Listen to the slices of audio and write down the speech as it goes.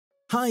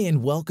Hi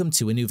and welcome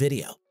to a new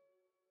video.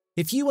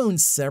 If you own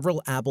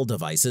several Apple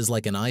devices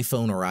like an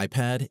iPhone or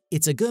iPad,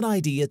 it's a good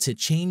idea to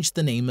change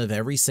the name of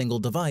every single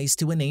device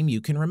to a name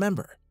you can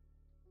remember.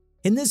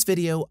 In this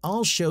video,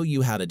 I'll show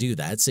you how to do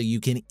that so you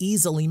can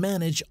easily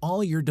manage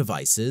all your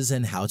devices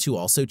and how to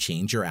also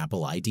change your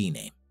Apple ID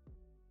name.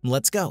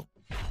 Let's go.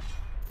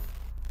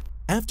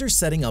 After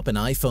setting up an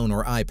iPhone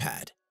or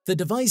iPad, the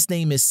device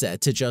name is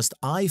set to just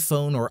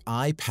iPhone or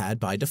iPad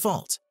by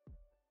default.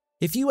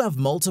 If you have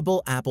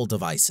multiple Apple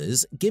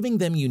devices, giving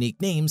them unique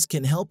names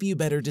can help you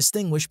better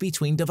distinguish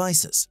between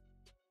devices.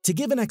 To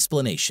give an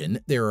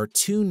explanation, there are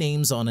two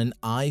names on an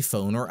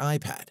iPhone or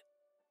iPad.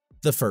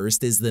 The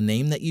first is the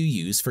name that you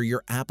use for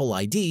your Apple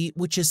ID,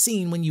 which is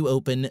seen when you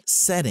open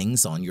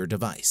Settings on your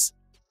device.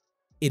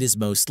 It is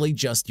mostly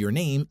just your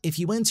name if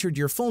you entered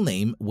your full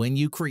name when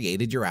you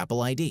created your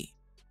Apple ID.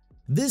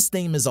 This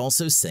name is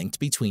also synced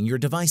between your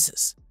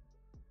devices.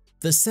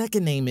 The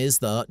second name is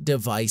the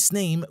device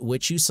name,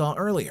 which you saw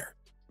earlier.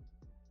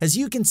 As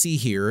you can see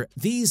here,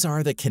 these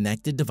are the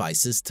connected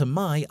devices to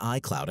my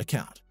iCloud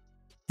account,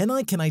 and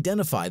I can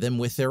identify them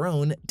with their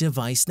own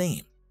device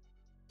name.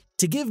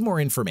 To give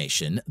more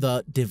information,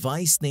 the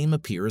device name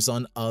appears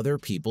on other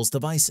people's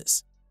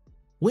devices.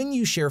 When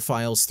you share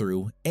files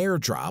through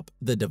AirDrop,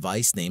 the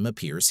device name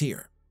appears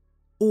here,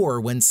 or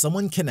when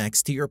someone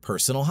connects to your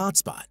personal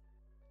hotspot.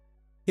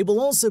 It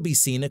will also be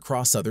seen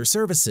across other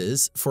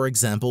services, for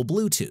example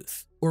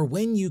Bluetooth, or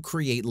when you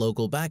create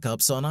local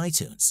backups on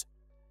iTunes.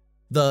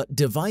 The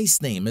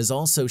device name is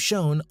also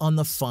shown on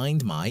the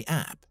Find My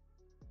app,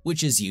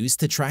 which is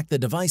used to track the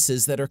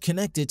devices that are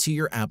connected to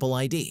your Apple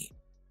ID.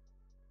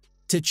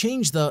 To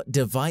change the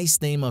device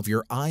name of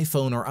your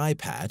iPhone or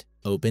iPad,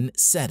 open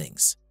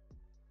Settings.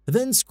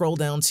 Then scroll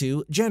down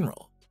to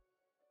General.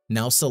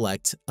 Now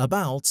select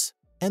About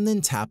and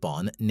then tap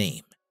on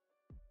Name.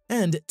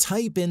 And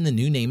type in the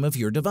new name of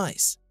your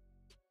device.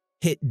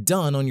 Hit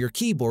Done on your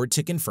keyboard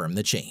to confirm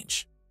the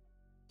change.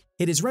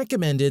 It is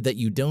recommended that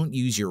you don't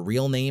use your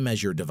real name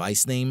as your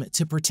device name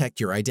to protect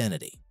your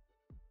identity.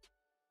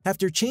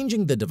 After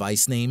changing the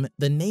device name,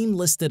 the name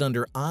listed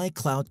under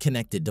iCloud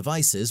connected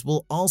devices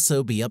will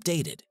also be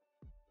updated.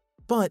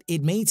 But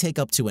it may take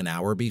up to an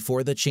hour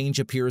before the change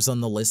appears on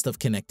the list of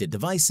connected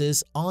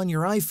devices on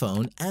your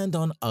iPhone and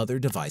on other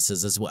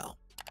devices as well.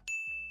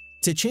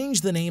 To change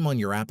the name on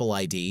your Apple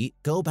ID,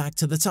 go back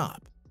to the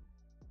top.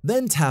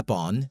 Then tap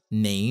on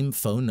Name,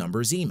 Phone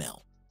Numbers,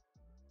 Email.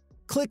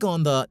 Click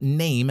on the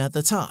name at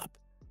the top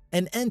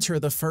and enter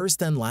the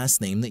first and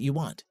last name that you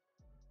want.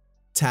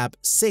 Tap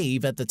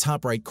Save at the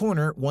top right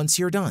corner once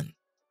you're done.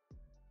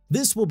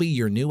 This will be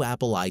your new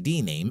Apple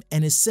ID name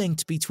and is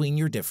synced between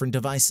your different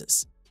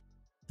devices.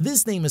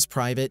 This name is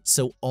private,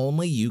 so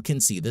only you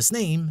can see this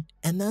name,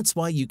 and that's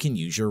why you can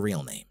use your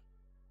real name.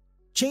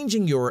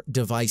 Changing your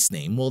device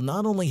name will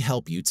not only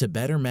help you to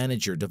better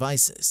manage your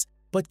devices,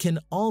 but can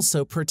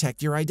also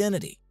protect your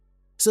identity,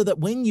 so that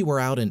when you are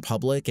out in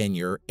public and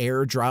your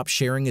AirDrop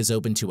sharing is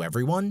open to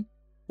everyone,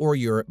 or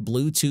your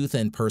Bluetooth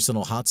and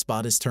personal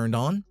hotspot is turned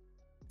on,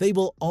 they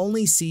will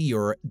only see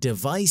your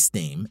device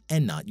name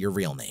and not your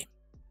real name.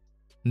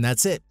 And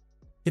that's it.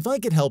 If I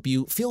could help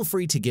you, feel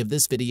free to give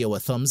this video a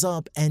thumbs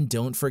up and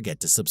don't forget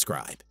to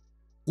subscribe.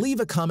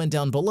 Leave a comment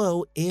down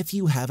below if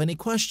you have any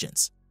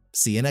questions.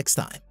 See you next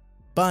time.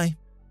 Bye.